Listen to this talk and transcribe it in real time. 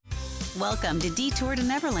Welcome to Detour to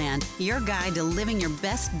Neverland, your guide to living your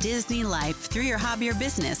best Disney life through your hobby or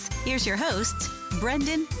business. Here's your hosts,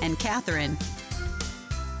 Brendan and Catherine.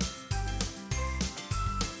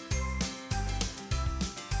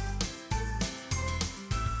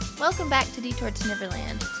 Welcome back to Detour to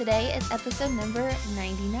Neverland. Today is episode number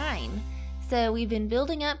 99. So we've been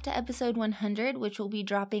building up to episode 100, which will be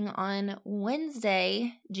dropping on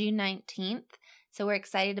Wednesday, June 19th. So we're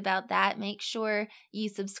excited about that. Make sure you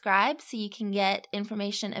subscribe so you can get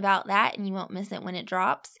information about that and you won't miss it when it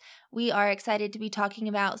drops. We are excited to be talking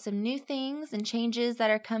about some new things and changes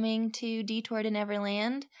that are coming to Detour to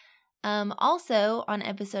Neverland. Also, on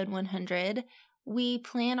episode 100, we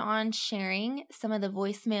plan on sharing some of the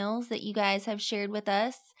voicemails that you guys have shared with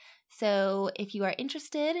us. So if you are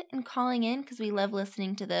interested in calling in, because we love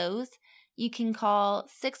listening to those, you can call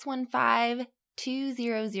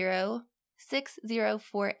 615-200-6048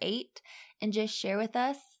 and just share with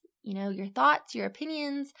us, your thoughts, your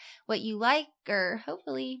opinions, what you like or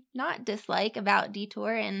hopefully not dislike about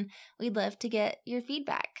Detour, and we'd love to get your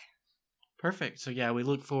feedback. Perfect. So yeah, we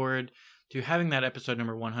look forward to having that episode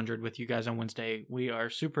number 100 with you guys on Wednesday. We are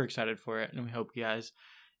super excited for it, and we hope you guys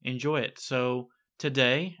enjoy it. So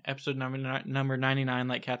today, episode number 99,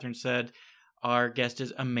 like Catherine said, our guest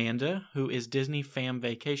is Amanda, who is Disney Fam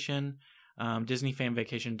Vacation,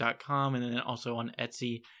 DisneyFamVacation.com, and then also on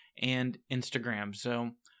Etsy and Instagram.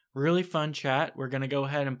 So really fun chat. We're going to go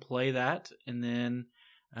ahead and play that. And then,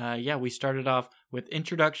 we started off with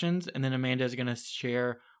introductions, and then Amanda is going to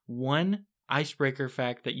share one icebreaker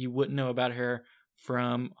fact that you wouldn't know about her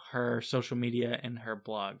from her social media and her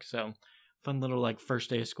blog. So fun little first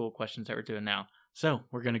day of school questions that we're doing now. So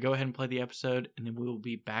we're going to go ahead and play the episode, and then we will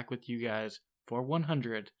be back with you guys for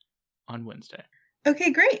 100 on Wednesday.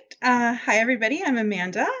 Okay, great. Hi, everybody. I'm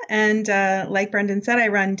Amanda. And like Brendan said, I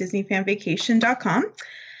run DisneyFamVacation.com,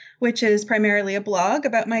 which is primarily a blog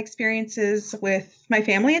about my experiences with my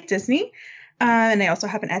family at Disney. And I also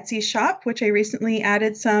have an Etsy shop, which I recently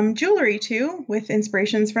added some jewelry to with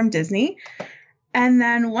inspirations from Disney. And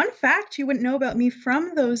then one fact you wouldn't know about me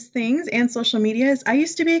from those things and social media is I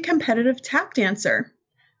used to be a competitive tap dancer.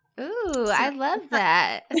 Ooh, I love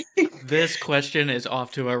that. This question is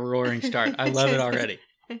off to a roaring start. I love it already.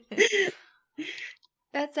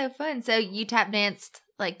 That's so fun. So you tap danced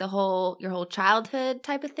your whole childhood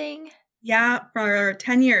type of thing? Yeah, for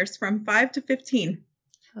 10 years, from 5 to 15.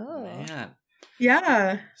 Oh, man.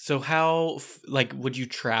 Yeah. So how, would you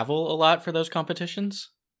travel a lot for those competitions?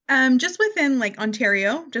 Just within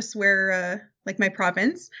Ontario, just where my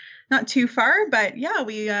province, not too far, but yeah,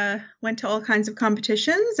 we went to all kinds of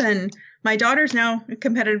competitions, and my daughter's now a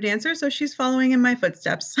competitive dancer, so she's following in my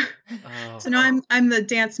footsteps. Oh. So now I'm the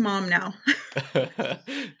dance mom now.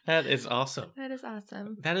 That is awesome. that is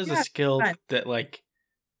awesome. That is a skill that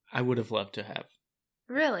I would have loved to have.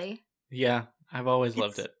 Really? Yeah, I've always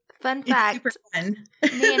loved it. Fun fact, super fun.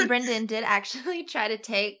 Me and Brendan did actually try to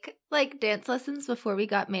take dance lessons before we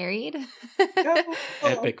got married. Oh.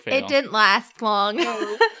 Epic fail. It didn't last long.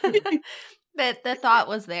 But the thought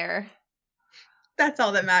was there. That's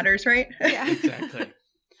all that matters, right? Yeah. Exactly.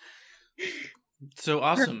 So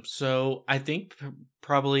awesome. So I think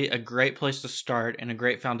probably a great place to start and a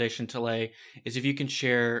great foundation to lay is if you can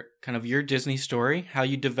share kind of your Disney story, how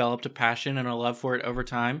you developed a passion and a love for it over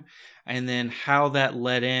time, and then how that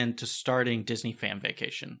led into starting Disney Fam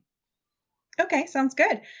Vacation. Okay, sounds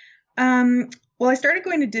good. Well, I started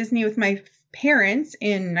going to Disney with my parents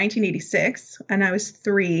in 1986, and I was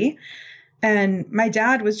 3. And my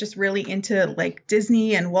dad was just really into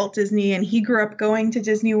Disney and Walt Disney, and he grew up going to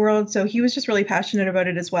Disney World, so he was just really passionate about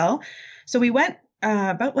it as well. So we went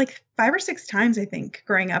about 5 or 6 times, I think,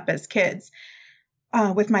 growing up as kids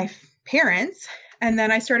with my parents. And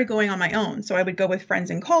then I started going on my own. So I would go with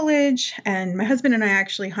friends in college, and my husband and I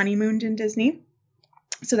actually honeymooned in Disney.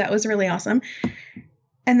 So that was really awesome.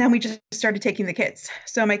 And then we just started taking the kids.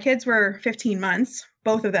 So my kids were 15 months,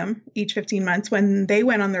 both of them, each 15 months, when they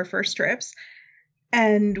went on their first trips.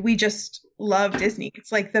 And we just love Disney.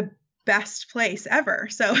 It's the best place ever.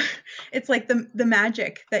 So it's the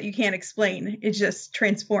magic that you can't explain. It just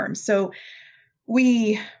transforms. So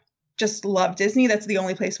we just love Disney. That's the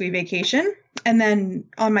only place we vacation. And then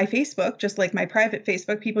on my Facebook, just my private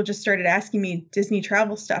Facebook, people just started asking me Disney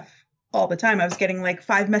travel stuff all the time. I was getting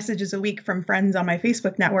 5 messages a week from friends on my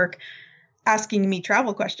Facebook network asking me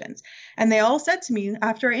travel questions. And they all said to me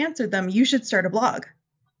after I answered them, you should start a blog.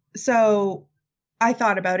 So I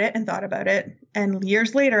thought about it. And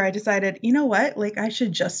years later, I decided, you know what? I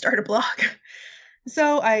should just start a blog.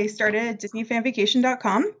 So I started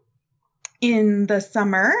DisneyFamVacation.com in the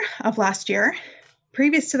summer of last year.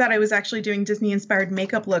 previous to that, I was actually doing Disney-inspired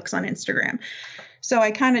makeup looks on Instagram. So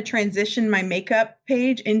I kind of transitioned my makeup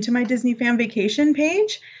page into my Disney Fan Vacation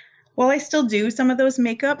page. While I still do some of those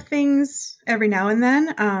makeup things every now and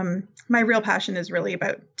then, my real passion is really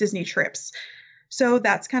about Disney trips. So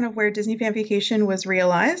that's kind of where Disney Fan Vacation was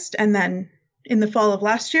realized. And then in the fall of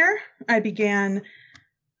last year, I began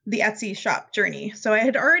the Etsy shop journey. So I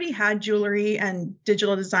had already had jewelry and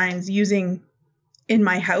digital designs using in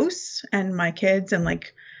my house and my kids and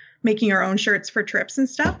like making our own shirts for trips and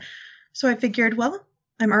stuff. So I figured, well,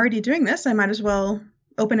 I'm already doing this. I might as well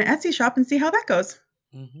open an Etsy shop and see how that goes.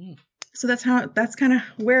 Mm-hmm. So that's kind of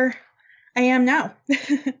where I am now.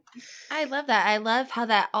 I love that. I love how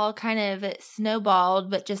that all kind of snowballed,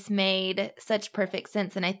 but just made such perfect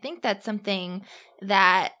sense. And I think that's something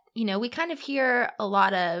that, we kind of hear a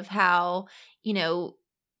lot of how,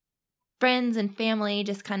 friends and family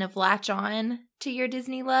just kind of latch on to your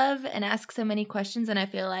Disney love and ask so many questions. And I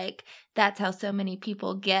feel like that's how so many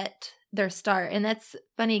people get their start. And that's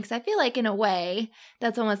funny because I feel like in a way,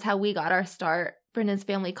 that's almost how we got our start. Brendan's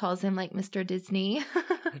family calls him like Mr. Disney.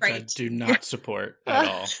 Which right. I do not support at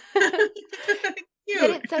all. But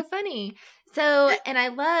it's so funny. So, and I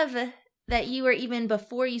love that you were, even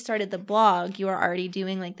before you started the blog, you were already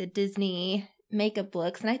doing like the Disney makeup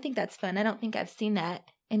looks. And I think that's fun. I don't think I've seen that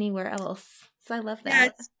anywhere else. So I love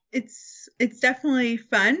that. Yeah, it's definitely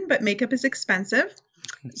fun, but makeup is expensive.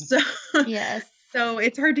 So yes. So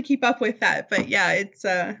it's hard to keep up with that. But yeah, it's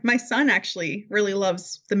my son actually really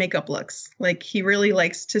loves the makeup looks. Like he really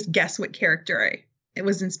likes to guess what character it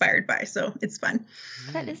was inspired by. So it's fun.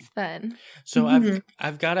 That is fun. So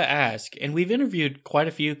I've got to ask, and we've interviewed quite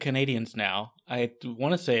a few Canadians now. I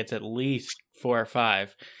want to say it's at least 4 or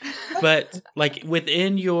 5. But like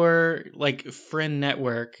within your like friend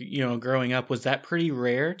network, growing up, was that pretty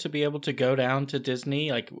rare to be able to go down to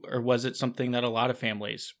Disney? Like, or was it something that a lot of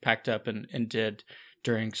families packed up and did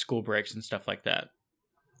during school breaks and stuff like that?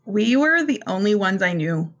 We were the only ones I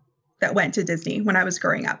knew that went to Disney when I was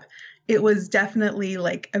growing up. It was definitely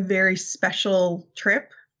like a very special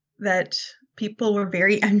trip that people were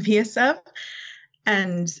very envious of.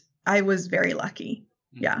 And I was very lucky.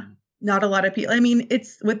 Mm-hmm. Yeah. Not a lot of people. I mean,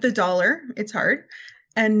 it's with the dollar, it's hard.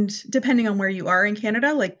 And depending on where you are in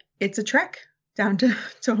Canada, like it's a trek down to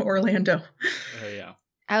Orlando. Oh, yeah.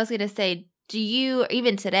 I was going to say, do you,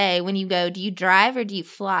 even today when you go, do you drive or do you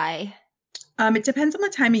fly? It depends on the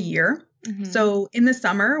time of year. Mm-hmm. So in the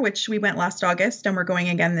summer, which we went last August and we're going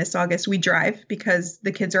again this August, we drive because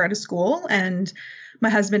the kids are out of school and my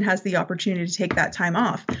husband has the opportunity to take that time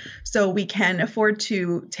off. So we can afford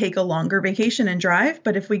to take a longer vacation and drive.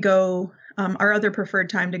 But if we go, our other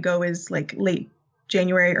preferred time to go is like late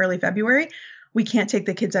January, early February. We can't take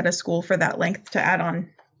the kids out of school for that length to add on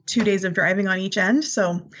 2 days of driving on each end.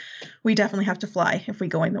 So we definitely have to fly if we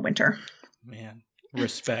go in the winter. Man,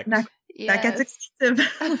 respect. That gets expensive.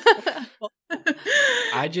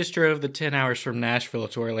 I just drove the 10 hours from Nashville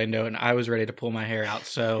to Orlando and I was ready to pull my hair out.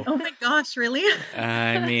 So, oh my gosh, really?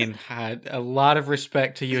 I mean, a lot of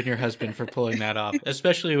respect to you and your husband for pulling that off,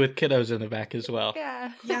 especially with kiddos in the back as well.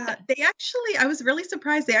 Yeah. Yeah. I was really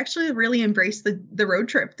surprised. They actually really embraced the road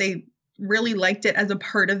trip. They really liked it as a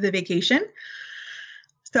part of the vacation.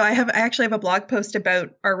 So I actually have a blog post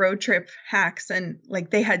about our road trip hacks, and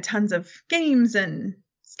like they had tons of games and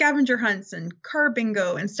scavenger hunts and car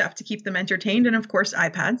bingo and stuff to keep them entertained. And of course,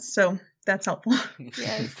 iPads. So that's helpful.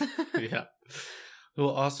 Yes. Yeah.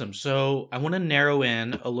 Well, awesome. So I want to narrow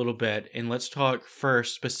in a little bit and let's talk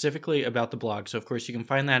first specifically about the blog. So of course you can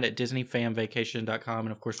find that at DisneyFanVacation.com.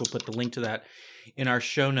 And of course we'll put the link to that in our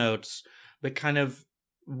show notes, but kind of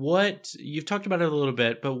what you've talked about it a little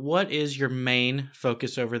bit, but what is your main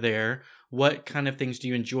focus over there? What kind of things do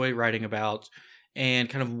you enjoy writing about? And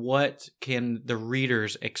kind of what can the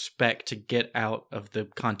readers expect to get out of the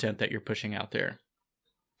content that you're pushing out there?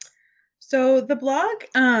 So the blog,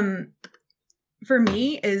 for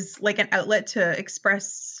me, is like an outlet to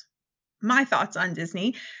express my thoughts on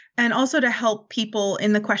Disney and also to help people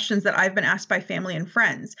in the questions that I've been asked by family and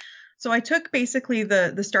friends. So I took basically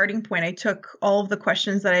the starting point. I took all of the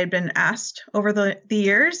questions that I had been asked over the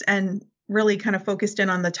years and really kind of focused in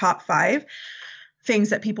on the top 5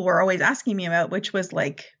 things that people were always asking me about, which was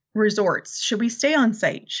like resorts. Should we stay on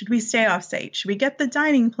site? Should we stay off site? Should we get the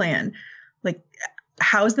dining plan? Like,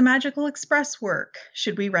 how's the Magical Express work?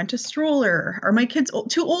 Should we rent a stroller? Are my kids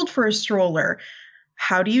too old for a stroller?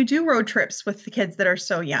 How do you do road trips with the kids that are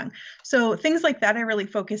so young? So things like that I really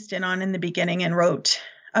focused in on in the beginning and wrote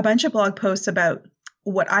a bunch of blog posts about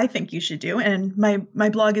what I think you should do. And my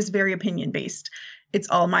blog is very opinion based. It's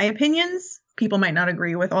all my opinions, people might not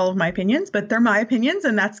agree with all of my opinions, but they're my opinions,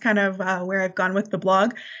 and that's kind of where I've gone with the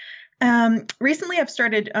blog. Recently, I've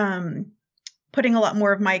started putting a lot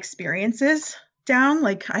more of my experiences down.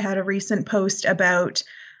 Like I had a recent post about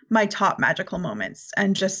my top magical moments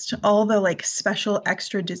and just all the like special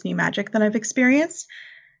extra Disney magic that I've experienced.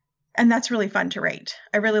 And that's really fun to write.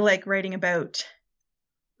 I really like writing about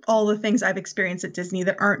all the things I've experienced at Disney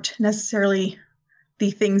that aren't necessarily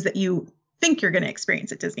the things that you think you're going to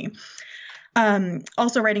experience at Disney.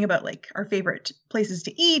 Also writing about like our favorite places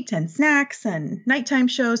to eat and snacks and nighttime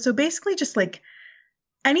shows. So basically just like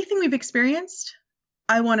anything we've experienced,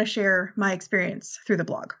 I want to share my experience through the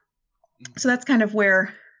blog. So that's kind of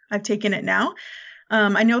where I've taken it now.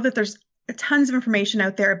 I know that there's tons of information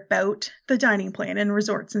out there about the dining plan and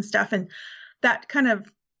resorts and stuff, and that kind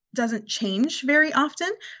of doesn't change very often,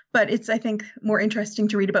 but it's, I think, more interesting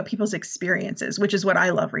to read about people's experiences, which is what I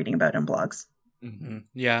love reading about in blogs. Mm-hmm.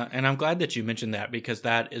 Yeah, and I'm glad that you mentioned that, because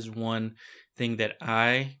that is one thing that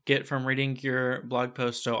I get from reading your blog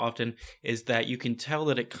post so often, is that you can tell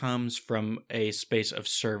that it comes from a space of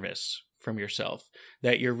service from yourself,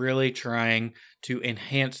 that you're really trying to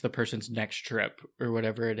enhance the person's next trip or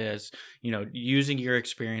whatever it is, using your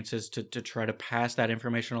experiences to try to pass that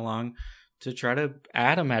information along, to try to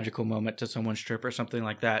add a magical moment to someone's trip or something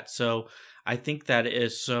like that. So I think that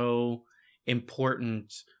is so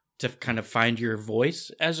important to kind of find your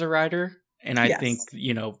voice as a writer. And I think,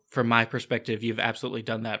 from my perspective, you've absolutely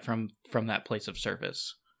done that from that place of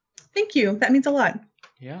service. Thank you. That means a lot.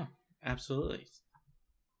 Yeah, absolutely.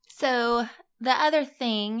 So the other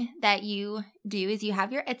thing that you do is you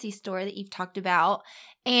have your Etsy store that you've talked about.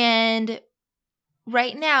 And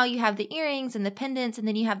right now you have the earrings and the pendants, and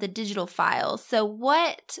then you have the digital files. So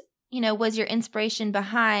what, was your inspiration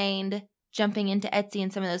behind jumping into Etsy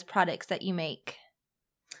and some of those products that you make?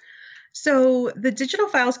 So the digital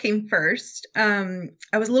files came first. I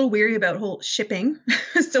was a little weary about whole shipping.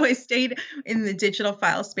 So I stayed in the digital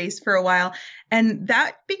file space for a while. And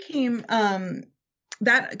that became,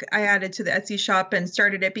 that I added to the Etsy shop and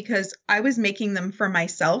started it because I was making them for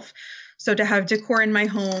myself. So to have decor in my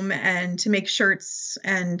home and to make shirts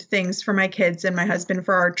and things for my kids and my husband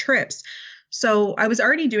for our trips. So I was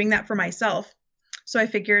already doing that for myself. So I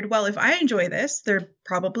figured, well, if I enjoy this, there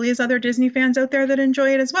probably is other Disney fans out there that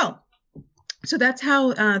enjoy it as well. So that's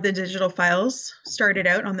how the digital files started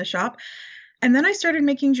out on the shop. And then I started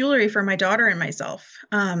making jewelry for my daughter and myself.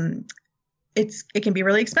 It can be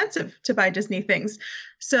really expensive to buy Disney things.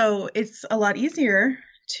 So it's a lot easier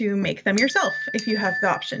to make them yourself if you have the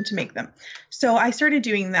option to make them. So I started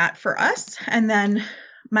doing that for us. And then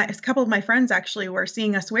a couple of my friends actually were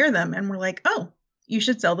seeing us wear them and were like, oh, you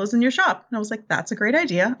should sell those in your shop. And I was like, that's a great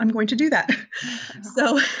idea. I'm going to do that.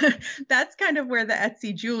 So that's kind of where the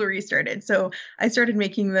Etsy jewelry started. So I started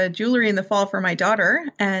making the jewelry in the fall for my daughter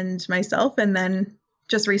and myself. And then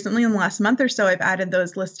just recently in the last month or so, I've added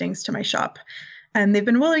those listings to my shop. And they've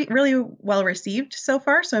been really, really well received so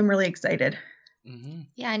far. So I'm really excited. Mm-hmm.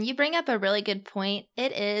 Yeah, and you bring up a really good point.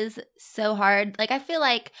 It is so hard. Like, I feel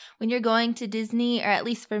like when you're going to Disney, or at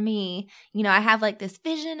least for me, I have like this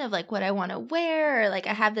vision of like what I want to wear, or like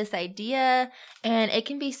I have this idea, and it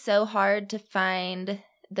can be so hard to find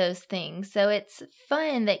those things. So it's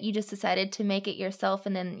fun that you just decided to make it yourself,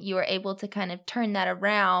 and then you were able to kind of turn that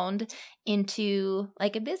around into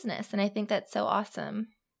like a business. And I think that's so awesome.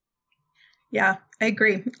 Yeah, I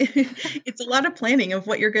agree. It's a lot of planning of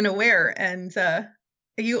what you're going to wear, and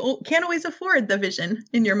you can't always afford the vision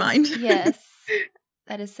in your mind. Yes,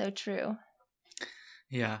 that is so true.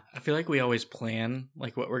 Yeah, I feel like we always plan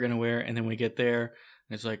like what we're going to wear, and then we get there,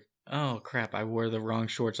 and it's like, oh crap, I wore the wrong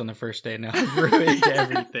shorts on the first day, now I've ruined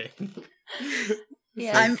everything.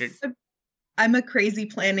 Yeah, I'm a crazy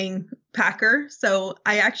planning packer, so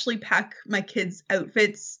I actually pack my kids'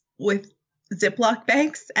 outfits with Ziploc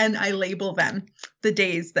bags, and I label them the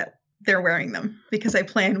days that they're wearing them because I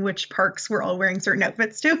plan which parks we're all wearing certain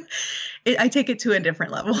outfits to. I take it to a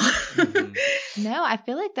different level. Mm-hmm. No, I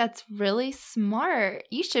feel like that's really smart.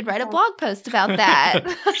 You should write a blog post about that.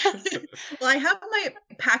 Well, I have my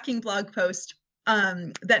packing blog post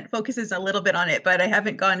that focuses a little bit on it, but I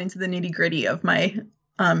haven't gone into the nitty-gritty of my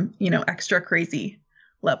extra crazy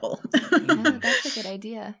level. Oh, that's a good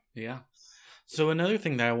idea. Yeah. So another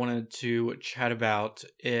thing that I wanted to chat about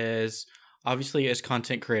is obviously as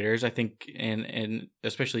content creators, I think, and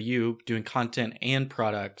especially you doing content and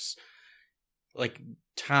products, like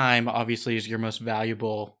time obviously is your most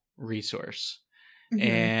valuable resource. Mm-hmm.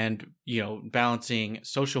 And, balancing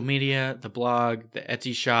social media, the blog, the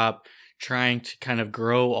Etsy shop, trying to kind of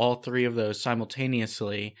grow all three of those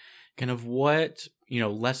simultaneously, kind of what,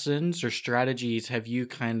 lessons or strategies have you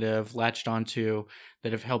kind of latched onto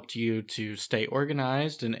that have helped you to stay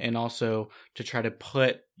organized and also to try to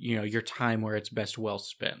put, your time where it's best well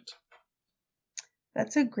spent?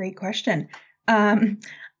 That's a great question.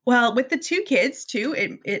 Well, with the 2 kids too,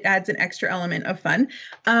 it adds an extra element of fun.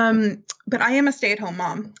 But I am a stay-at-home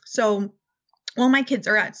mom. So while my kids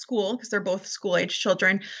are at school, because they're both school-age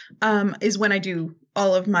children, is when I do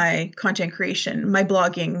all of my content creation, my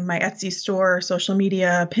blogging, my Etsy store, social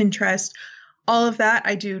media, Pinterest, all of that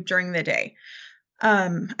I do during the day.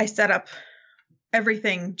 I set up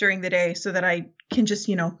everything during the day so that I can just,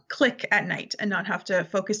 click at night and not have to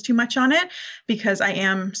focus too much on it, because I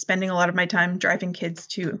am spending a lot of my time driving kids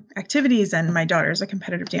to activities, and my daughter's a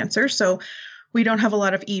competitive dancer. So we don't have a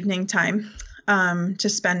lot of evening time to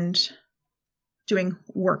spend doing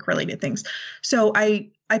work related things. So I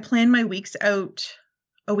plan my weeks out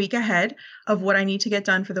a week ahead of what I need to get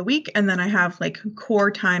done for the week. And then I have like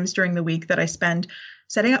core times during the week that I spend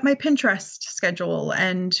setting up my Pinterest schedule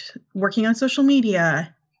and working on social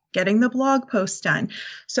media, getting the blog posts done.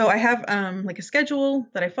 So I have like a schedule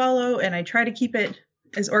that I follow, and I try to keep it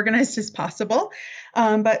as organized as possible.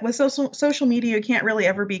 But with social media, you can't really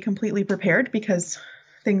ever be completely prepared because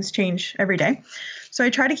things change every day. So I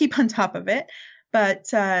try to keep on top of it, but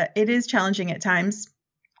it is challenging at times.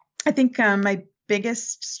 I think my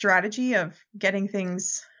biggest strategy of getting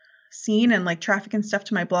things seen and like traffic and stuff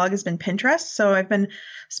to my blog has been Pinterest. So I've been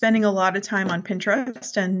spending a lot of time on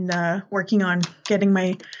Pinterest and working on getting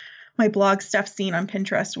my blog stuff seen on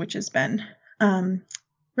Pinterest, which has been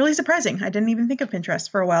really surprising. I didn't even think of Pinterest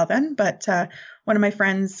for a while then, but one of my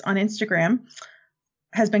friends on Instagram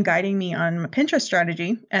has been guiding me on my Pinterest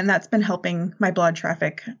strategy, and that's been helping my blog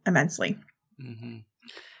traffic immensely. Mm-hmm.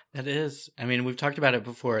 That is, I mean, we've talked about it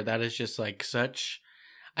before. That is just like such,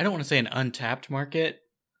 I don't want to say an untapped market,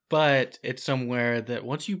 but it's somewhere that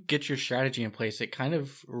once you get your strategy in place, it kind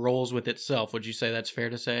of rolls with itself. Would you say that's fair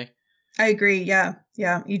to say? I agree. Yeah.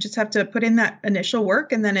 Yeah. You just have to put in that initial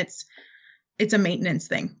work, and then it's a maintenance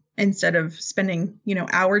thing. Instead of spending,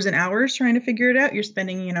 hours and hours trying to figure it out, you're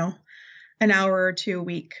spending, an hour or 2 a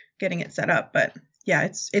week getting it set up. But yeah,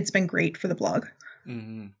 it's been great for the blog.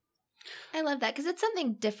 Mm-hmm. I love that because it's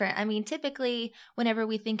something different. I mean, typically, whenever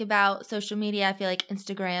we think about social media, I feel like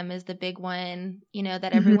Instagram is the big one,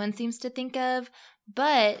 that everyone seems to think of.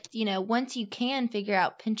 But, once you can figure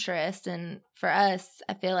out Pinterest, and for us,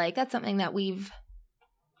 I feel like that's something that we've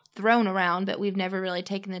thrown around, but we've never really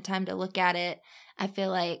taken the time to look at it. I feel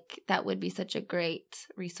like that would be such a great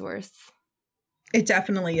resource. It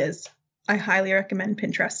definitely is. I highly recommend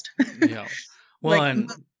Pinterest. Yeah. Well,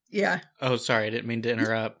 yeah. Oh, sorry. I didn't mean to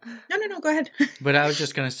interrupt. No, go ahead. But I was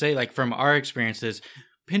just going to say, like, from our experiences,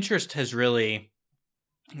 Pinterest has really,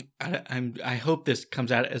 I hope this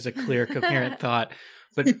comes out as a clear, coherent thought,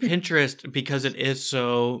 but Pinterest, because it is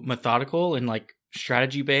so methodical and like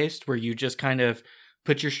strategy based, where you just kind of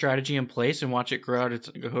put your strategy in place and watch it grow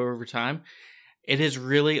over time, it has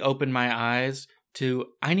really opened my eyes to,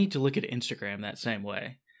 I need to look at Instagram that same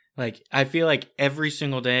way. Like, I feel like every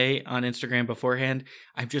single day on Instagram beforehand,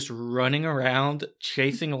 I'm just running around,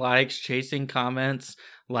 chasing likes, chasing comments,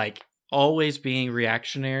 like always being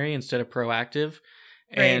reactionary instead of proactive.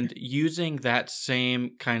 Right. And using that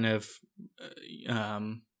same kind of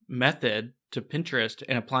method to Pinterest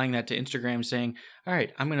and applying that to Instagram, saying, all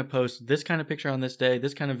right, I'm going to post this kind of picture on this day,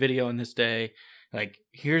 this kind of video on this day. Like,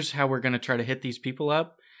 here's how we're going to try to hit these people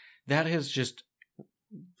up. That has just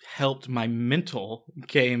helped my mental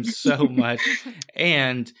game so much.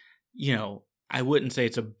 And, I wouldn't say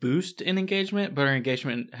it's a boost in engagement, but our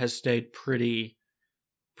engagement has stayed pretty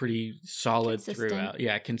solid throughout.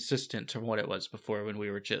 Yeah, consistent to what it was before when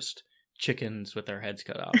we were just chickens with our heads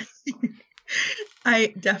cut off.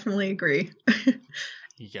 I definitely agree.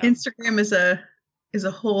 Yeah. Instagram is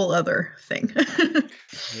a whole other thing.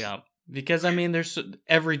 Yeah. Because, I mean,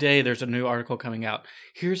 every day there's a new article coming out.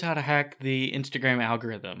 Here's how to hack the Instagram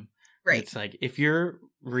algorithm. Right. It's like, if you're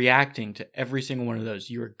reacting to every single one of those,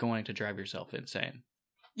 you are going to drive yourself insane.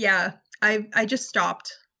 Yeah. I just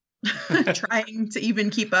stopped trying to even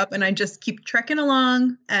keep up, and I just keep trekking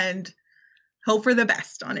along and hope for the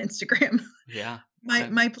best on Instagram. Yeah.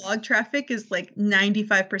 My blog traffic is like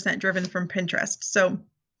 95% driven from Pinterest. So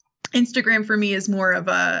Instagram for me is more of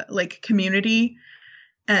a like community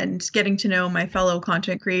and getting to know my fellow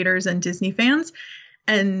content creators and Disney fans,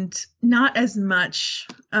 and not as much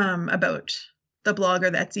about the blog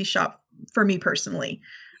or the Etsy shop for me personally.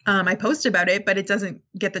 I post about it, but it doesn't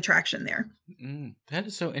get the traction there. That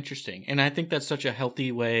is so interesting. And I think that's such a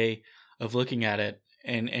healthy way of looking at it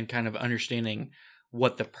and kind of understanding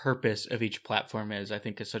what the purpose of each platform is. I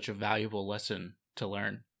think is such a valuable lesson to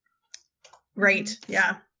learn. Right.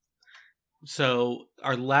 Yeah. So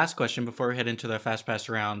our last question before we head into the Fast Pass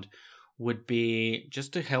round would be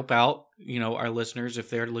just to help out, our listeners if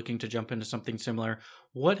they're looking to jump into something similar.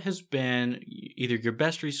 What has been either your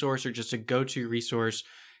best resource or just a go-to resource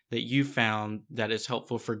that you found that is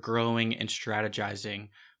helpful for growing and strategizing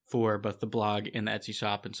for both the blog and the Etsy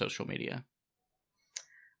shop and social media?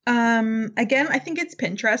 Again, I think it's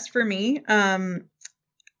Pinterest for me.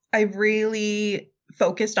 I've really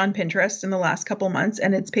focused on Pinterest in the last couple months,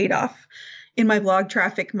 and it's paid off in my blog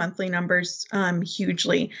traffic monthly numbers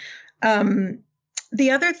hugely.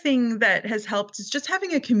 The other thing that has helped is just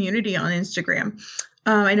having a community on Instagram.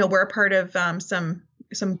 I know we're a part of some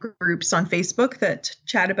groups on Facebook that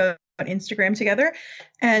chat about Instagram together,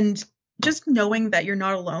 and just knowing that you're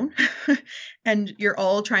not alone and you're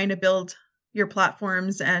all trying to build your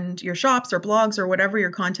platforms and your shops or blogs or whatever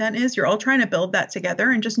your content is, you're all trying to build that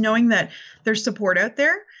together. And just knowing that there's support out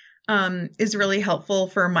there is really helpful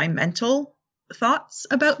for my mental thoughts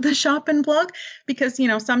about the shop and blog, because,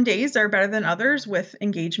 some days are better than others with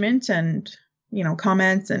engagement and,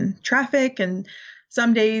 comments and traffic. And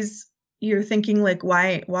some days you're thinking like,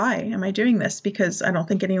 why am I doing this? Because I don't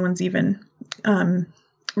think anyone's even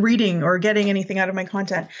reading or getting anything out of my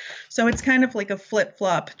content. So it's kind of like a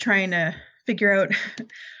flip-flop trying to figure out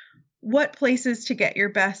what places to get your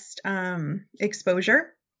best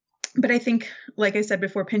exposure. But I think, like I said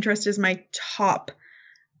before, Pinterest is my top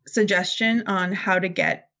suggestion on how to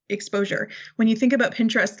get exposure. When you think about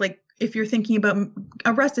Pinterest, like if you're thinking about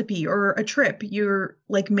a recipe or a trip, your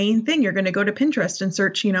like main thing, you're going to go to Pinterest and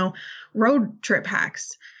search, road trip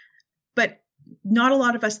hacks. But not a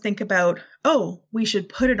lot of us think about, we should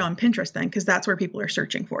put it on Pinterest then, because that's where people are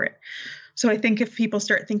searching for it. So I think if people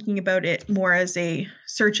start thinking about it more as a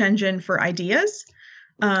search engine for ideas,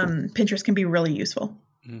 Pinterest can be really useful.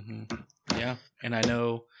 Mm-hmm. Yeah. And I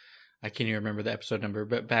know, I can't even remember the episode number,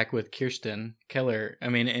 but back with Kirsten Keller,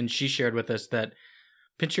 and she shared with us that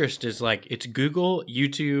Pinterest is like, it's Google,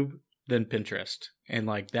 YouTube, then Pinterest. And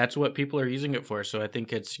like, that's what people are using it for. So I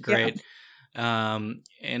think it's great. Yeah.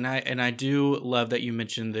 And I do love that you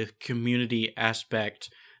mentioned the community aspect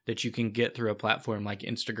that you can get through a platform like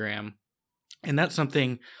Instagram. And that's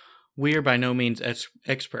something we are by no means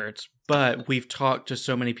experts, but we've talked to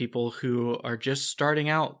so many people who are just starting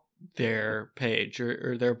out their page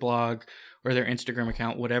or their blog or their Instagram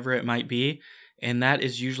account, whatever it might be. And that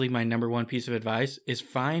is usually my number one piece of advice, is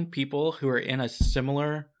find people who are in a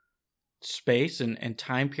similar space and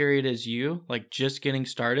time period as you, like just getting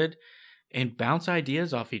started, and bounce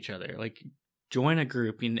ideas off each other. Like join a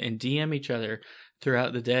group and DM each other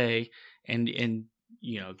throughout the day and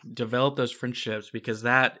develop those friendships, because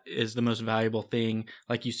that is the most valuable thing.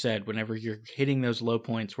 Like you said, whenever you're hitting those low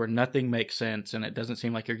points where nothing makes sense and it doesn't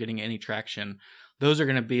seem like you're getting any traction, those are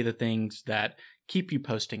going to be the things that keep you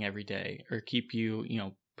posting every day or keep you,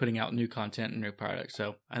 putting out new content and new products.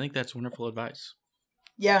 So I think that's wonderful advice.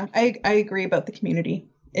 Yeah, I agree about the community.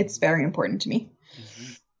 It's very important to me.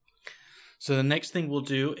 Mm-hmm. So the next thing we'll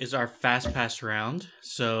do is our Fast Pass round.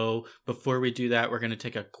 So before we do that, we're going to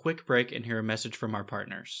take a quick break and hear a message from our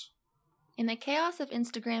partners. In the chaos of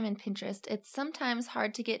Instagram and Pinterest, it's sometimes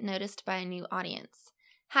hard to get noticed by a new audience.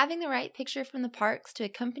 Having the right picture from the parks to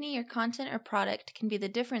accompany your content or product can be the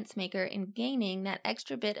difference maker in gaining that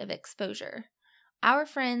extra bit of exposure. Our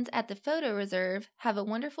friends at the Photo Reserve have a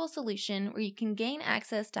wonderful solution where you can gain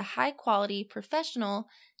access to high-quality, professional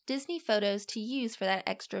Disney photos to use for that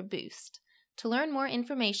extra boost. To learn more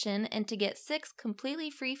information and to get 6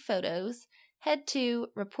 completely free photos, head to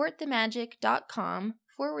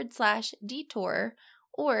reportthemagic.com/detour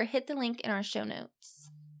or hit the link in our show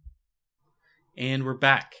notes. And we're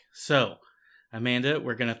back. So, Amanda,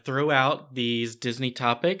 we're going to throw out these Disney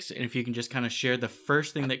topics, and if you can just kind of share the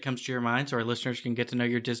first thing that comes to your mind so our listeners can get to know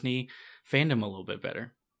your Disney fandom a little bit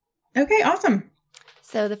better. Okay, awesome.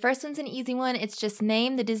 So the first one's an easy one. It's just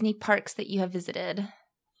name the Disney parks that you have visited.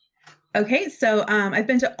 Okay, so I've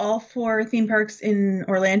been to all 4 theme parks in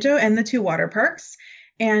Orlando and the 2 water parks.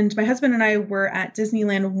 And my husband and I were at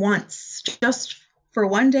Disneyland once, just for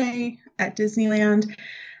one day at Disneyland.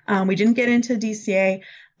 We didn't get into DCA,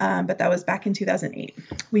 but that was back in 2008.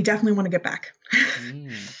 We definitely want to get back.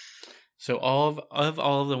 So all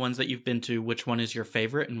of the ones that you've been to, which one is your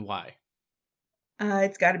favorite and why?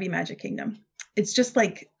 It's got to be Magic Kingdom. It's just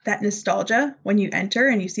like that nostalgia when you enter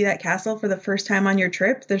and you see that castle for the first time on your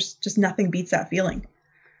trip. There's just nothing beats that feeling.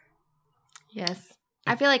 Yes.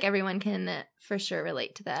 I feel like everyone can for sure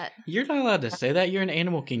relate to that. You're not allowed to say that. You're an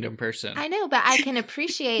Animal Kingdom person. I know, but I can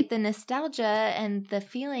appreciate the nostalgia and the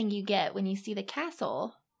feeling you get when you see the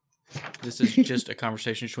castle. This is just a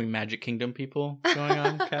conversation between Magic Kingdom people going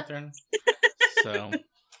on, Catherine. So,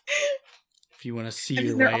 if you want to see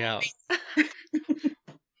your way out.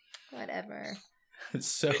 Whatever.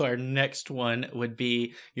 So, our next one would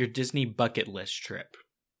be your Disney bucket list trip.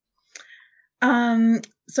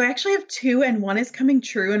 So I actually have two, and one is coming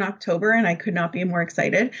true in October, and I could not be more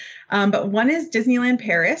excited. But one is Disneyland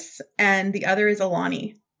Paris, and the other is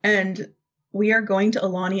Aulani. And we are going to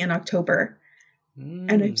Aulani in October,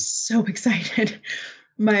 and I'm so excited.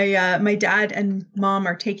 My dad and mom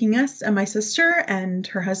are taking us, and my sister and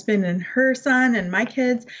her husband and her son and my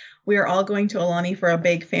kids. We are all going to Aulani for a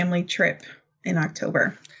big family trip in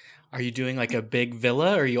October. Are you doing like a big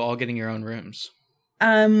villa, or are you all getting your own rooms?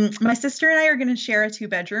 My sister and I are going to share a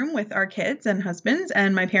 2-bedroom with our kids and husbands,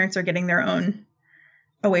 and my parents are getting their own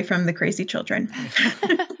away from the crazy children.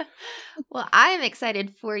 Well, I'm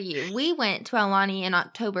excited for you. We went to Aulani in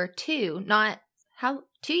October too.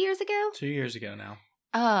 2 years ago? 2 years ago now.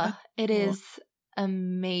 It is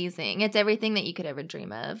amazing. It's everything that you could ever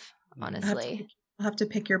dream of, honestly. I'll have to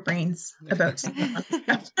pick your brains about some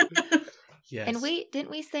stuff. Yes. And didn't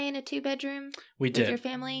we stay in a 2-bedroom with your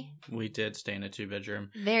family? We did stay in a 2-bedroom.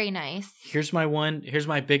 Very nice. Here's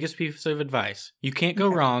my biggest piece of advice. You can't go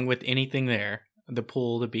wrong with anything there. The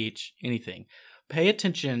pool, the beach, anything. Pay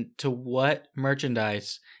attention to what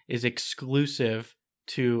merchandise is exclusive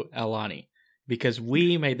to Aulani. Because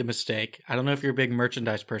we made the mistake. I don't know if you're a big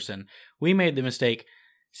merchandise person. We made the mistake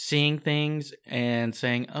seeing things and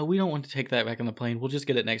saying, oh, we don't want to take that back on the plane. We'll just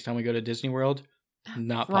get it next time we go to Disney World.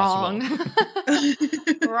 Not possible.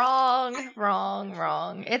 Wrong.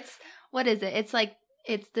 What is it?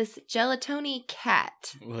 It's this gelatoni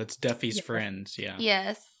cat. Well, it's Duffy's friends, yeah.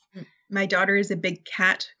 Yes. My daughter is a big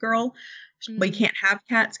cat girl. We can't have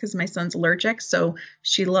cats because my son's allergic, so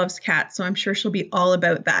she loves cats. So I'm sure she'll be all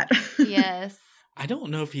about that. Yes. I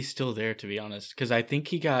don't know if he's still there, to be honest, because I think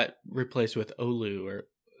he got replaced with Olu or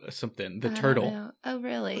something. The turtle. Oh,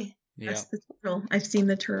 really? Yeah. That's the turtle. I've seen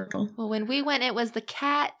the turtle. Well, when we went, it was the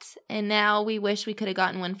cat, and now we wish we could have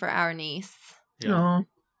gotten one for our niece. Yeah. Oh,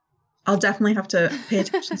 I'll definitely have to pay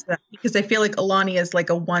attention to that because I feel like Aulani is like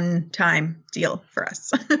a one-time deal for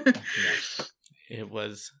us. Yeah.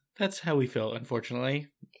 That's how we feel, unfortunately.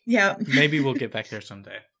 Yeah. Maybe we'll get back there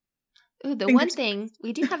someday. Ooh, one thing,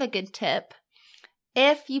 we do have a good tip.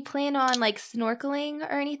 If you plan on like snorkeling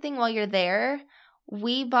or anything while you're there,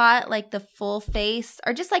 we bought like the full face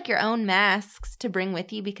or just like your own masks to bring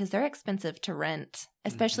with you because they're expensive to rent,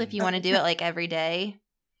 especially if you want to do it like every day.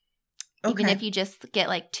 Okay. Even if you just get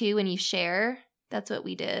like 2 and you share, that's what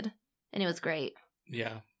we did. And it was great.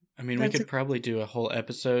 Yeah. I mean, we could probably do a whole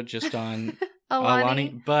episode just on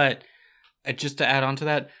Aulani. But just to add on to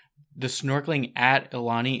that, the snorkeling at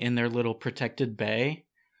Aulani in their little protected bay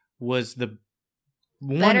was the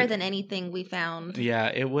better than anything we found.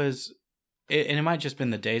 Yeah, it was. And it might just been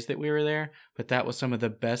the days that we were there, but that was some of the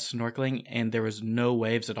best snorkeling, and there was no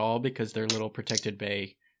waves at all because their little protected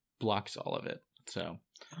bay blocks all of it. So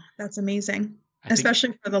that's amazing,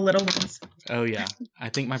 especially for the little ones. Oh yeah, I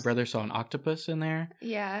think my brother saw an octopus in there.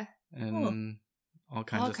 Yeah, and all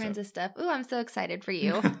kinds of stuff. Ooh, I'm so excited for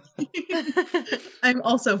you. I'm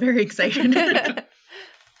also very excited.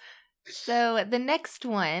 So the next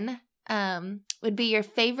one would be your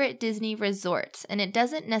favorite Disney resort, and it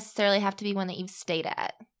doesn't necessarily have to be one that you've stayed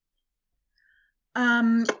at.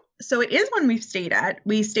 So it is one we've stayed at.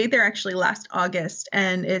 We stayed there actually last August,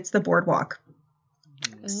 and it's the Boardwalk.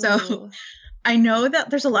 Ooh. So I know that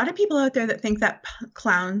there's a lot of people out there that think that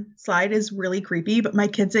clown slide is really creepy, but my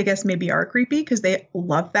kids, I guess, maybe are creepy because they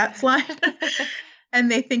love that slide.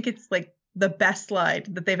 And they think it's like the best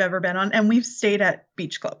slide that they've ever been on. And we've stayed at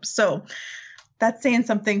beach clubs. So that's saying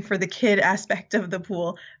something for the kid aspect of the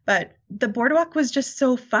pool. But the Boardwalk was just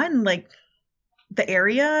so fun. Like the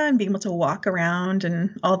area and being able to walk around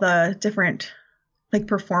and all the different like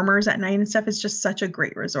performers at night and stuff is just such a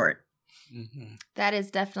great resort. Mm-hmm. That is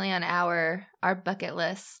definitely on our bucket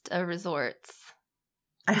list of resorts.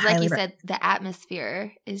 Like you said, the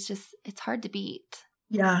atmosphere is just, it's hard to beat.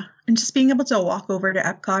 Yeah. And just being able to walk over to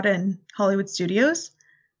Epcot and Hollywood Studios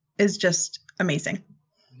is just amazing.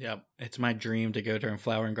 Yep. It's my dream to go during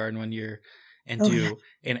Flower and Garden one year and do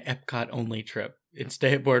an Epcot only trip and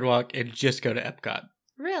stay at Boardwalk and just go to Epcot.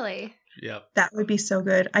 Really? Yep. That would be so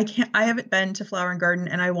good. I haven't been to Flower and Garden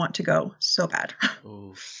and I want to go so bad.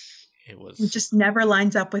 Ooh. It just never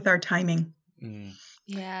lines up with our timing.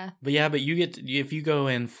 Yeah. But if you go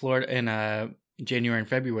in Florida in January and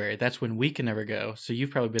February, that's when we can never go. So you've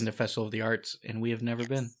probably been to Festival of the Arts and we have never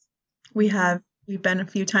been. We have. We've been a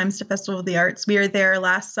few times to Festival of the Arts. We were there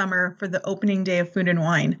last summer for the opening day of Food and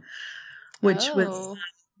Wine, which was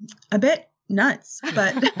a bit nuts,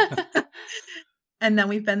 but and then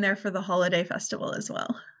we've been there for the holiday festival as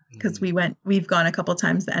well, because we've gone a couple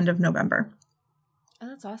times the end of November. Oh,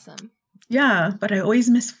 that's awesome. Yeah, but I always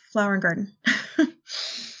miss Flower and Garden.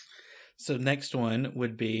 So next one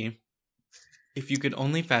would be, if you could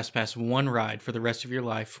only fast pass one ride for the rest of your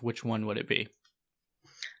life, which one would it be?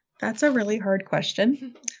 That's a really hard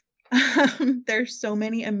question. There's so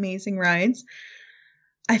many amazing rides.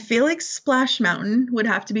 I feel like Splash Mountain would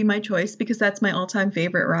have to be my choice because that's my all-time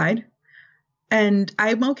favorite ride. And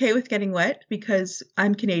I'm okay with getting wet because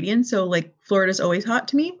I'm Canadian, so like Florida's always hot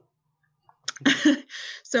to me.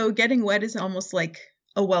 So getting wet is almost like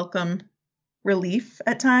a welcome relief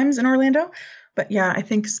at times in Orlando. But yeah, I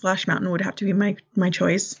think Splash Mountain would have to be my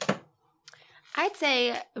choice. I'd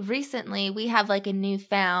say recently we have like a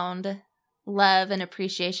newfound love and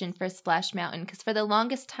appreciation for Splash Mountain, because for the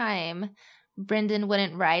longest time, Brendan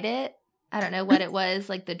wouldn't ride it. I don't know what it was,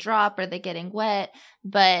 like the drop or the getting wet,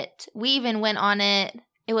 but we even went on it.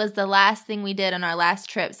 It was the last thing we did on our last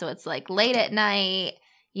trip, so it's like late at night,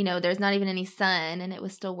 you know, there's not even any sun, and it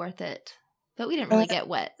was still worth it. But we didn't really get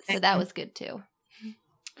wet, so that was good too.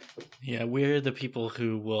 Yeah, we're the people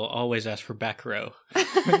who will always ask for back row.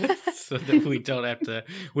 So that we don't have to.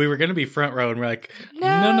 We were going to be front row, and we're like,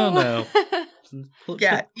 no.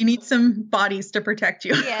 Yeah, you need some bodies to protect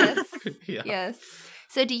you. Yes. Yeah. Yes.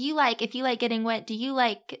 So do you like, if you like getting wet, do you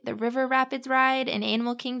like the River Rapids ride in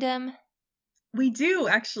Animal Kingdom? We do,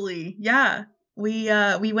 actually. Yeah. We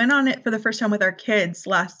went on it for the first time with our kids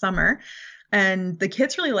last summer, and the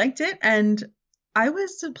kids really liked it. And I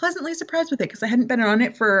was pleasantly surprised with it because I hadn't been on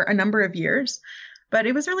it for a number of years, but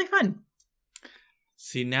it was really fun.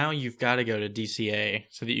 See, now you've got to go to DCA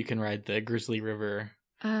so that you can ride the Grizzly River.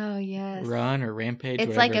 Oh, yes. Run or Rampage.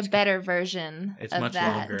 It's like a better version It's of much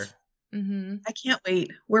that. longer. Mm-hmm. I can't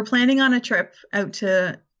wait. We're planning on a trip out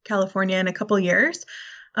to California in a couple years.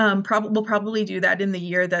 We'll probably do that in the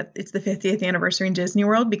year that it's the 50th anniversary in Disney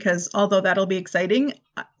World, because although that'll be exciting,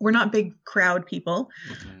 we're not big crowd people.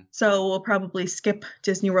 Mm-hmm. So we'll probably skip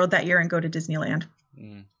Disney World that year and go to Disneyland.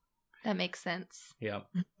 Mm. That makes sense. Yeah.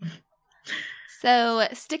 So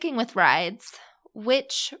sticking with rides,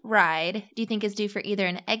 which ride do you think is due for either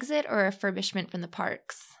an exit or a refurbishment from the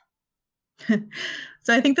parks?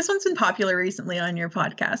 So I think this one's been popular recently on your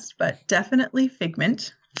podcast, but definitely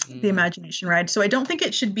Figment, the Imagination ride. So I don't think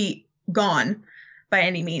it should be gone by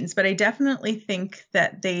any means, but I definitely think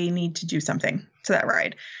that they need to do something to that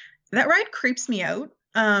ride. That ride creeps me out.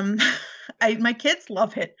 My kids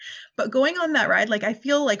love it, but going on that ride, like I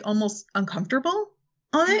feel like almost uncomfortable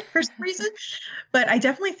on it for some reason. But I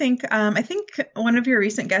definitely think, I think one of your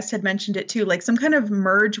recent guests had mentioned it too, like some kind of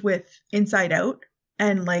merge with Inside Out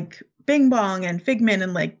and like Bing Bong and Figment,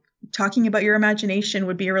 and like talking about your imagination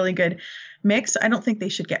would be a really good mix. I don't think they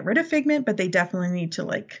should get rid of Figment, but they definitely need to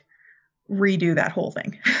like redo that whole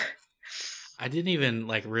thing. I didn't even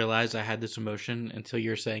like realize I had this emotion until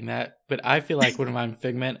you're saying that. But I feel like when I'm on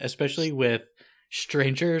Figment, especially with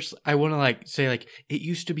strangers, I want to like say like, it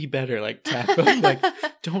used to be better, like tap him, like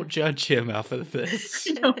don't judge him off of this.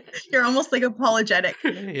 You know, you're almost like apologetic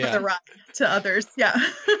for the ride to others. Yeah.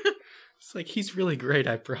 It's like, he's really great,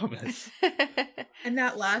 I promise. And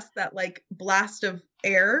that like blast of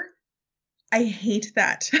air, I hate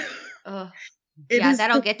that. Yeah,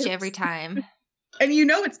 that'll get you every time. And you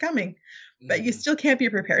know it's coming, but you still can't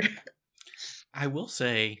be prepared. I will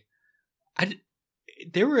say,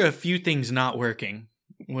 there were a few things not working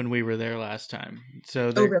when we were there last time.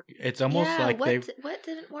 So really? It's almost like what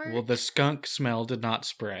didn't work? Well, the skunk smell did not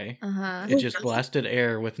spray. Uh-huh. It just blasted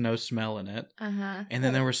air with no smell in it. Uh-huh. And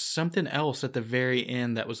then there was something else at the very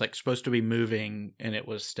end that was like supposed to be moving, and it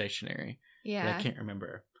was stationary. Yeah. I can't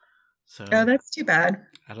remember. So that's too bad.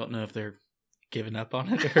 I don't know if they're giving up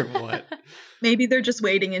on it or what. Maybe they're just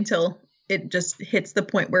waiting until it just hits the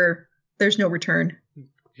point where there's no return.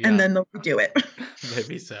 Yeah. And then they'll do it.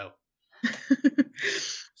 Maybe so.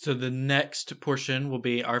 So the next portion will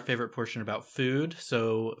be our favorite portion about food.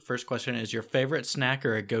 So first question is your favorite snack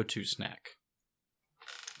or a go-to snack?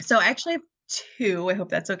 So I actually have two. I hope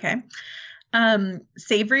that's okay.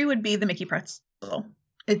 Savory would be the Mickey pretzel.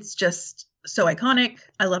 It's just so iconic.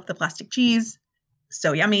 I love the plastic cheese.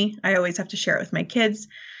 So yummy. I always have to share it with my kids,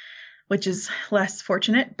 which is less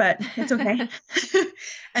fortunate, but it's okay.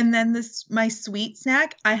 And then my sweet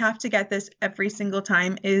snack, I have to get this every single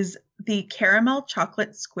time, is the caramel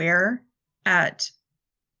chocolate square at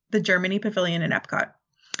the Germany Pavilion in Epcot.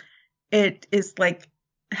 It is like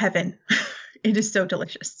heaven. It is so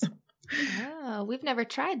delicious. Oh, we've never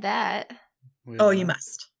tried that. Oh, you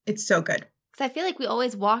must. It's so good. Because I feel like we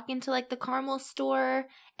always walk into like the caramel store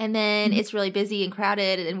and then it's really busy and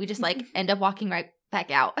crowded and we just like end up walking right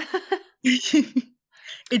back out.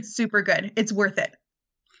 It's super good. It's worth it.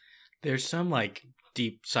 There's some like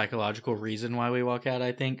deep psychological reason why we walk out,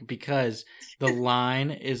 I think, because the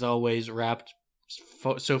line is always wrapped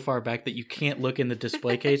so far back that you can't look in the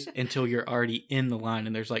display case until you're already in the line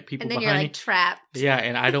and there's like people and then behind you're like trapped. Yeah,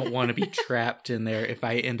 and I don't want to be trapped in there if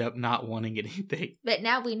I end up not wanting anything. But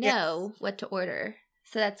now we know what to order,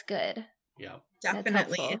 so that's good. Yeah,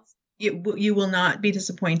 definitely. You will not be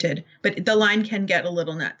disappointed, but the line can get a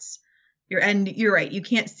little nuts. You're right. You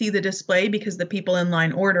can't see the display because the people in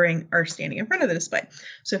line ordering are standing in front of the display.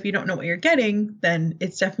 So if you don't know what you're getting, then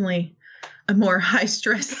it's definitely a more high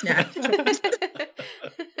stress snack.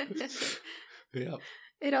 Yeah.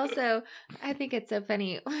 It also, I think it's so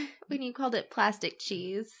funny when you called it plastic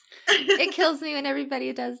cheese. It kills me when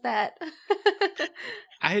everybody does that.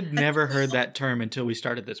 I had never heard that term until we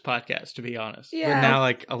started this podcast, to be honest. Yeah. But now,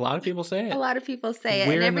 like, a lot of people say it. A lot of people say it.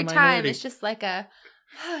 We're and in every the time minority. it's just like a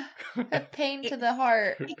pain to the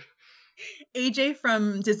heart. AJ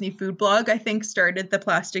from Disney Food Blog, I think, started the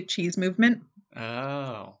plastic cheese movement.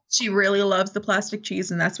 Oh. She really loves the plastic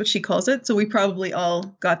cheese, and that's what she calls it. So we probably all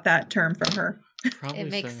got that term from her. Probably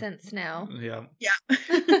It makes so. sense now. Yeah. Yeah.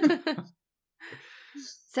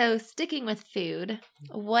 So, sticking with food,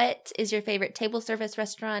 what is your favorite table service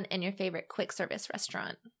restaurant and your favorite quick service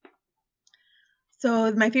restaurant?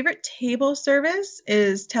 So my favorite table service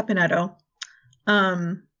is Teppanyaki,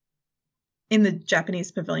 in the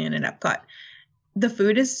Japanese pavilion in Epcot. The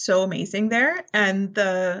food is so amazing there, and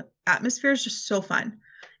the atmosphere is just so fun.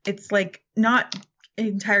 It's like not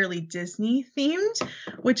entirely Disney themed,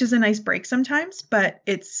 which is a nice break sometimes, but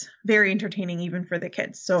it's very entertaining even for the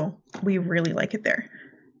kids. So we really like it there.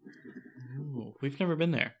 Ooh, we've never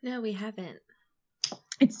been there. No, we haven't.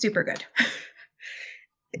 It's super good.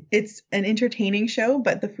 It's an entertaining show,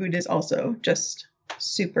 but the food is also just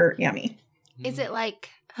super yummy. Is it like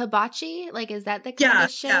hibachi? Like, is that the kind Yeah,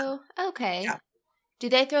 of show? Okay. Yeah. Do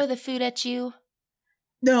they throw the food at you?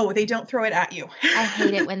 No, they don't throw it at you. I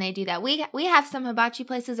hate it when they do that. We have some hibachi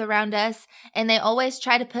places around us, and they always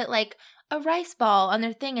try to put like a rice ball on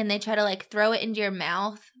their thing, and they try to like throw it into your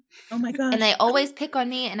mouth. Oh my gosh. And they always pick on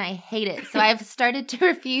me, and I hate it. So I've started to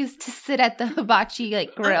refuse to sit at the hibachi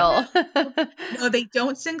like grill. No, they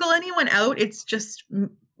don't single anyone out. It's just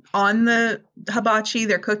on the hibachi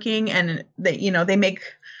they're cooking, and they make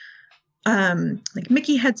like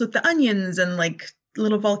Mickey heads with the onions and like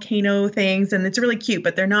little volcano things, and it's really cute,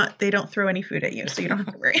 but they don't throw any food at you, so you don't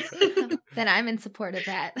have to worry. Then I'm in support of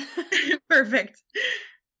that. Perfect.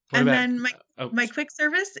 What and about- then my quick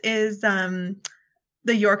service is the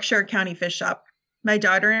Yorkshire County Fish Shop. My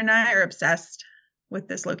daughter and I are obsessed with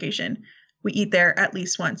this location. We eat there at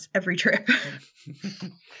least once every trip.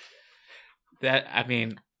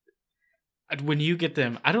 When you get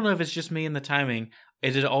them, I don't know if it's just me and the timing.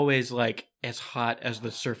 Is it always like as hot as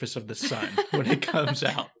the surface of the sun when it comes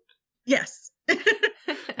out? Yes.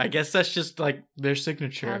 I guess that's just like their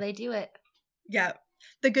signature. How they do it. Yeah.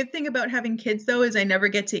 The good thing about having kids, though, is I never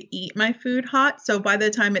get to eat my food hot. So by the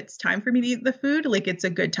time it's time for me to eat the food, like it's a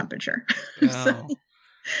good temperature. Oh. So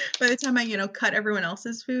by the time I, cut everyone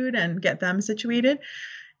else's food and get them situated,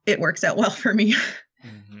 it works out well for me.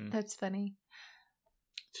 Mhm. That's funny.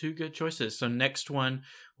 Two good choices. So next one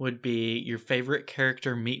would be your favorite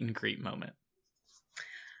character meet and greet moment.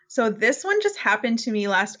 So this one just happened to me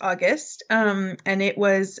last August, and it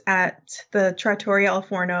was at the Trattoria Al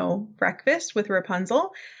Forno breakfast with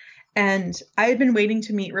Rapunzel. And I had been waiting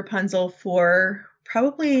to meet Rapunzel for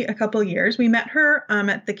probably a couple years. We met her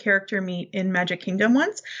at the character meet in Magic Kingdom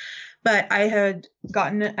once, but I had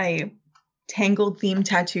gotten a Tangled theme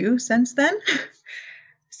tattoo since then.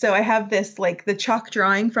 So I have this, like the chalk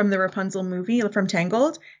drawing from the Rapunzel movie from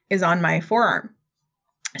Tangled is on my forearm.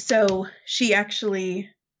 So she actually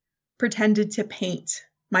pretended to paint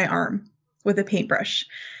my arm with a paintbrush.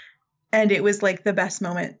 And it was like the best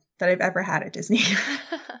moment that I've ever had at Disney.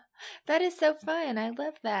 That is so fun. I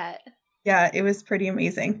love that. Yeah, it was pretty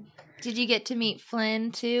amazing. Did you get to meet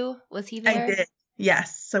Flynn too? Was he there? I did.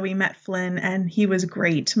 Yes. So we met Flynn and he was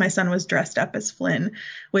great. My son was dressed up as Flynn,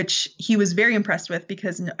 which he was very impressed with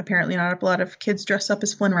because apparently not a lot of kids dress up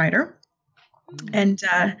as Flynn Rider. And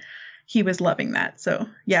he was loving that. So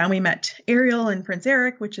yeah, and we met Ariel and Prince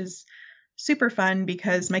Eric, which is super fun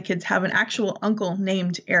because my kids have an actual uncle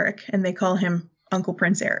named Eric and they call him Uncle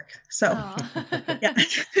Prince Eric. So Aw. yeah.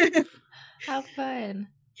 How fun.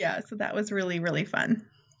 Yeah, so that was really, really fun.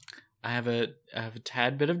 I have a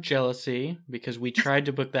tad bit of jealousy because we tried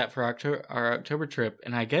to book that for our October trip,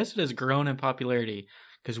 and I guess it has grown in popularity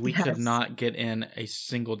because we could not get in a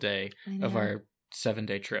single day of our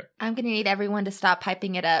 7-day trip. I'm going to need everyone to stop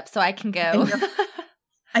hyping it up so I can go.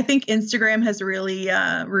 I think Instagram has really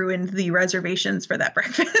ruined the reservations for that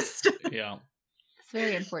breakfast. Yeah. It's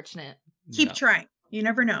very unfortunate. Keep trying. You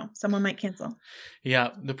never know. Someone might cancel.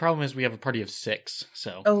 Yeah. The problem is we have a party of 6.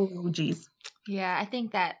 So. Oh, geez. Yeah, I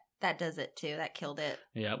think that does it too. That killed it.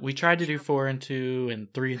 Yeah. We tried to do 4 and 2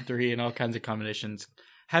 and 3 and 3 and all kinds of combinations.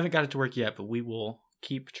 Haven't got it to work yet, but we will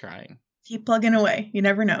keep trying. Keep plugging away. You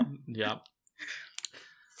never know. Yeah.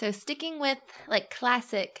 So sticking with like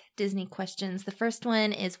classic Disney questions, the first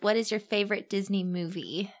one is, what is your favorite Disney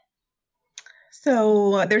movie?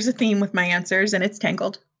 So there's a theme with my answers, and it's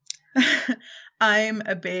Tangled. I'm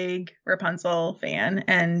a big Rapunzel fan,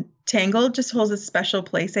 and Tangled just holds a special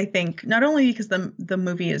place, I think, not only because the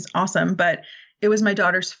movie is awesome, but it was my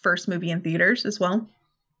daughter's first movie in theaters as well.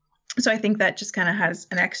 So I think that just kind of has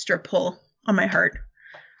an extra pull on my heart.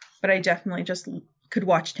 But I definitely just could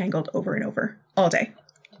watch Tangled over and over all day.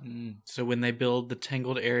 So when they build the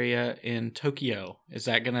Tangled area in Tokyo, is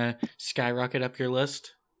that going to skyrocket up your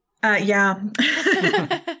list? Yeah.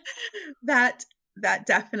 That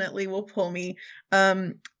definitely will pull me.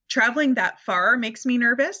 Traveling that far makes me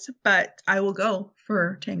nervous, but I will go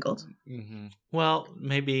for Tangled. Mm-hmm. Well,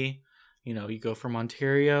 maybe, you go from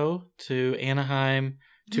Ontario to Anaheim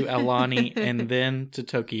to Aulani and then to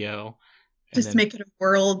Tokyo. Just make it a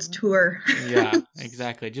world tour. Yeah,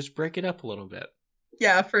 exactly. Just break it up a little bit.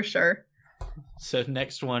 Yeah, for sure. So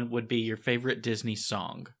next one would be your favorite Disney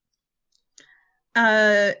song.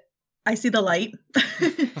 I See the Light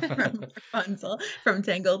from Rapunzel, from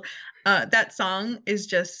Tangled. That song is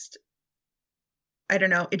just, I don't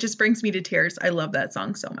know, it just brings me to tears. I love that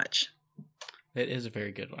song so much. It is a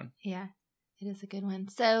very good one. Yeah, it is a good one.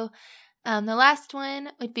 So the last one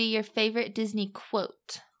would be your favorite Disney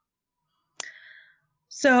quote.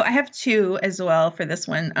 So I have 2 as well for this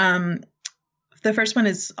one. The first one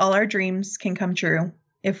is, all our dreams can come true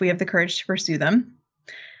if we have the courage to pursue them.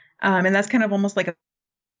 And that's kind of almost like a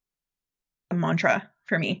mantra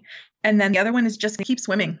for me. And then the other one is just keep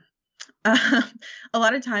swimming. A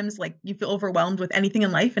lot of times, like, you feel overwhelmed with anything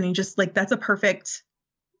in life, and you just, like, that's a perfect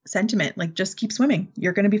sentiment. Like, just keep swimming.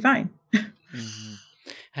 You're going to be fine. Mm-hmm.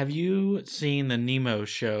 Have you seen the Nemo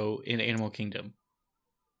show in Animal Kingdom?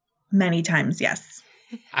 Many times, yes.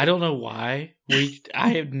 I don't know why. I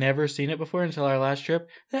have never seen it before until our last trip.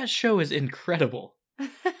 That show is incredible.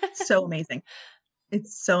 So amazing.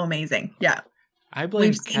 It's so amazing. Yeah. I blame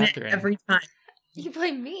We've seen Catherine it every time. You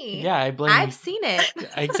blame me. Yeah, I blame. I've seen it.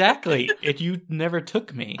 Exactly. You never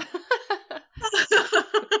took me.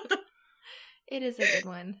 It is a good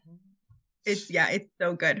one. It's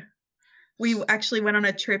so good. We actually went on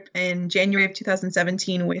a trip in January of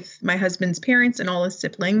 2017 with my husband's parents and all his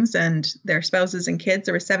siblings and their spouses and kids.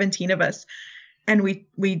 There were 17 of us. And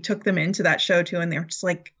we took them into that show too. And they were just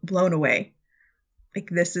like blown away. Like,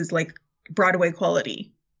 this is like Broadway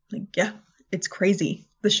quality. Like, yeah, it's crazy,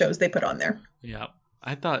 the shows they put on there. Yeah.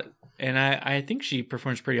 I thought, and I think she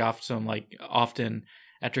performs pretty often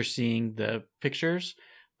after seeing the pictures.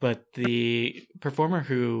 But the performer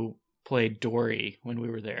who played Dory when we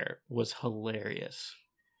were there was hilarious.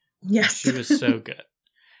 Yes. She was so good.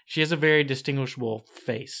 She has a very distinguishable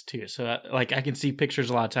face too. So I can see pictures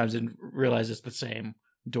a lot of times and realize it's the same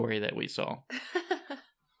Dory that we saw.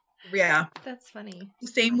 Yeah. That's funny.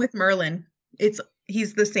 Same with Merlin.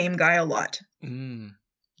 He's the same guy a lot.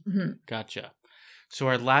 Mm-hmm. Gotcha. So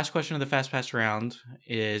our last question of the Fast Pass round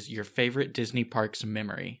is your favorite Disney parks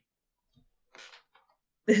memory.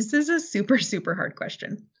 This is a super, super hard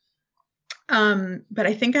question. But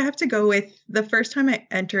I think I have to go with the first time I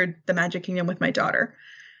entered the Magic Kingdom with my daughter.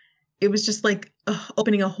 It was just like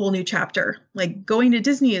opening a whole new chapter. Like, going to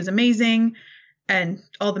Disney is amazing and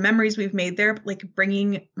all the memories we've made there. But like,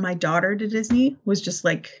 bringing my daughter to Disney was just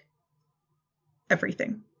like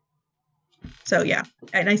everything. So yeah,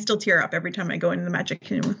 and I still tear up every time I go into the Magic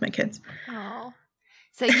Kingdom with my kids. Oh,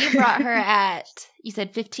 so you brought her at, you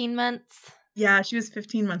said 15 months? Yeah, she was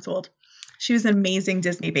 15 months old. She was an amazing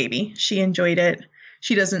Disney baby. She enjoyed it.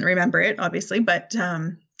 She doesn't remember it, obviously, but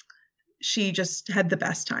she just had the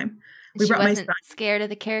best time. She wasn't scared of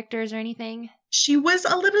the characters or anything? She was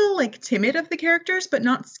a little like timid of the characters, but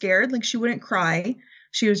not scared. Like, she wouldn't cry.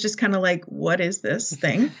 She was just kind of like, what is this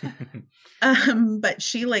thing? But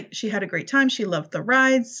she had a great time. She loved the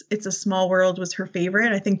rides. It's a Small World was her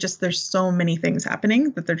favorite. I think just there's so many things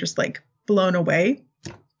happening that they're just like blown away.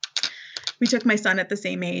 We took my son at the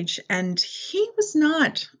same age, and he was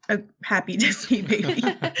not a happy Disney baby.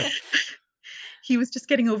 he was just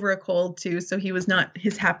getting over a cold too, so he was not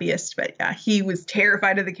his happiest. But yeah, he was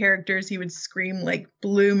terrified of the characters. He would scream like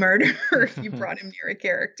blue murder if you brought him near a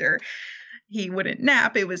character. He wouldn't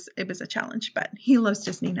nap. It was a challenge, but he loves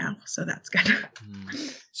Disney now, so that's good.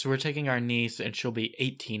 So we're taking our niece, and she'll be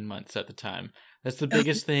 18 months at the time. That's the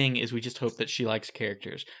biggest thing, is we just hope that she likes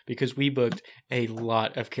characters, because we booked a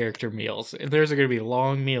lot of character meals. And there's going to be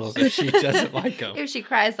long meals if she doesn't like them. If she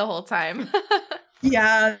cries the whole time.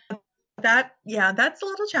 Yeah, that's a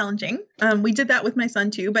little challenging. We did that with my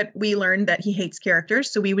son too, but we learned that he hates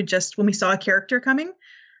characters. So we would just, when we saw a character coming,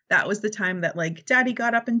 that was the time that like Daddy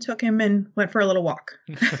got up and took him and went for a little walk.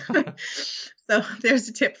 So there's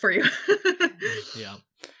a tip for you. Yeah.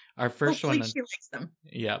 Our first hopefully one. She likes them.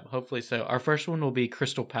 Yeah, hopefully so. Our first one will be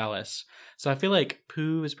Crystal Palace. So I feel like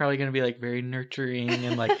Pooh is probably going to be like very nurturing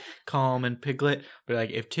and like calm, and Piglet. But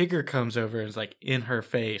like if Tigger comes over and is like in her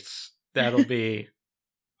face, that'll be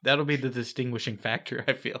the distinguishing factor,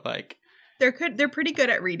 I feel like. They're pretty good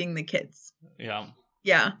at reading the kids. Yeah.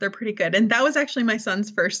 Yeah, they're pretty good. And that was actually my son's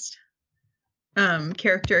first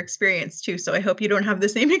character experience too. So I hope you don't have the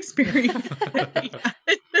same experience.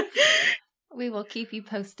 We will keep you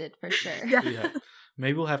posted for sure. Yeah.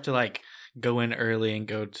 Maybe we'll have to like go in early and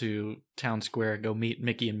go to Town Square, go meet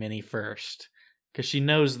Mickey and Minnie first, because she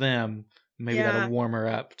knows them. Maybe that'll warm her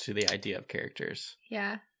up to the idea of characters.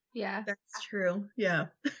 Yeah. That's true. Yeah.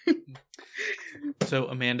 So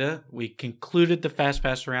Amanda, we concluded the Fast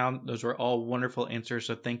Pass round. Those were all wonderful answers.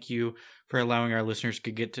 So thank you for allowing our listeners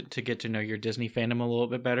to get to know your Disney fandom a little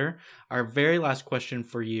bit better. Our very last question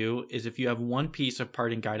for you is, if you have one piece of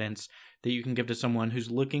parting guidance that you can give to someone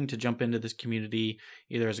who's looking to jump into this community,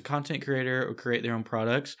 either as a content creator or create their own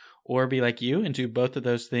products, or be like you and do both of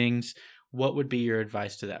those things, what would be your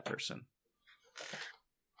advice to that person?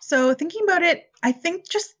 So thinking about it, I think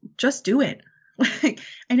just do it.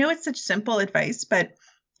 I know it's such simple advice, but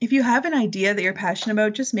if you have an idea that you're passionate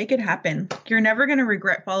about, just make it happen. You're never going to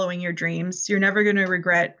regret following your dreams. You're never going to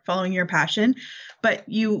regret following your passion, but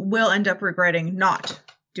you will end up regretting not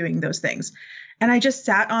doing those things. And I just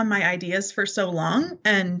sat on my ideas for so long,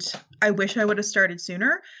 and I wish I would have started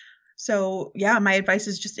sooner. So yeah, my advice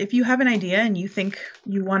is just, if you have an idea and you think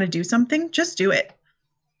you want to do something, just do it.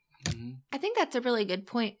 I think that's a really good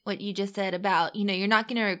point, what you just said about, you're not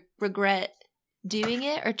going to regret doing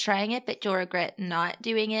it or trying it, but you'll regret not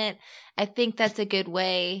doing it. I think that's a good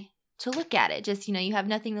way to look at it. Just, you have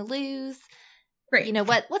nothing to lose. Right.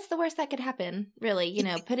 What's the worst that could happen, really?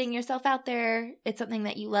 Putting yourself out there, it's something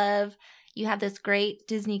that you love. You have this great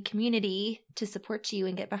Disney community to support you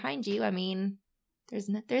and get behind you. I mean,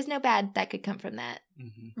 there's no bad that could come from that.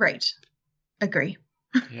 Mm-hmm. Right. Agree.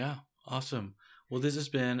 Yeah. Awesome. Well, this has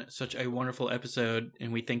been such a wonderful episode,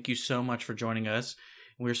 and we thank you so much for joining us.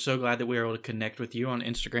 We're so glad that we were able to connect with you on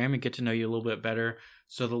Instagram and get to know you a little bit better.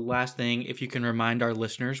 So the last thing, if you can remind our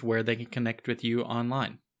listeners where they can connect with you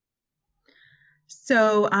online.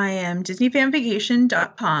 So I am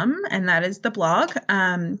DisneyFanVacation.com, and that is the blog.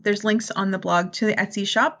 There's links on the blog to the Etsy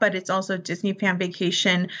shop, but it's also Disney Fan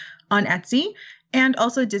Vacation on Etsy, and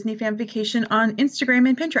also Disney Fan Vacation on Instagram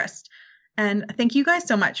and Pinterest. And thank you guys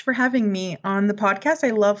so much for having me on the podcast.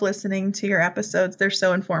 I love listening to your episodes. They're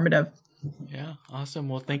so informative. Yeah, awesome.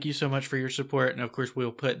 Well, thank you so much for your support. And of course,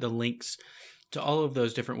 we'll put the links to all of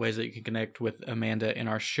those different ways that you can connect with Amanda in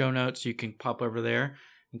our show notes. You can pop over there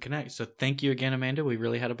and connect. So thank you again, Amanda. We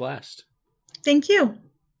really had a blast. Thank you.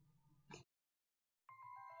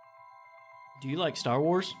 Do you like Star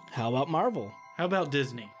Wars? How about Marvel? How about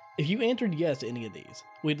Disney? If you answered yes to any of these,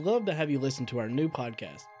 we'd love to have you listen to our new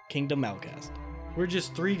podcast, Kingdom Malcast. We're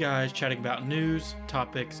just three guys chatting about news,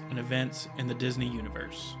 topics, and events in the Disney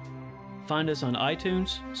universe. Find us on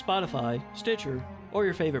iTunes, Spotify, Stitcher, or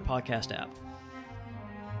your favorite podcast app.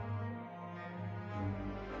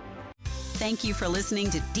 Thank you for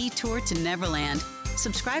listening to Detour to Neverland.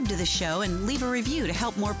 Subscribe to the show and leave a review to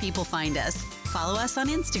help more people find us. Follow us on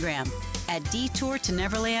Instagram at Detour to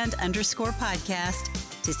Neverland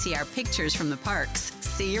 _podcast to see our pictures from the parks.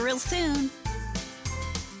 See you real soon.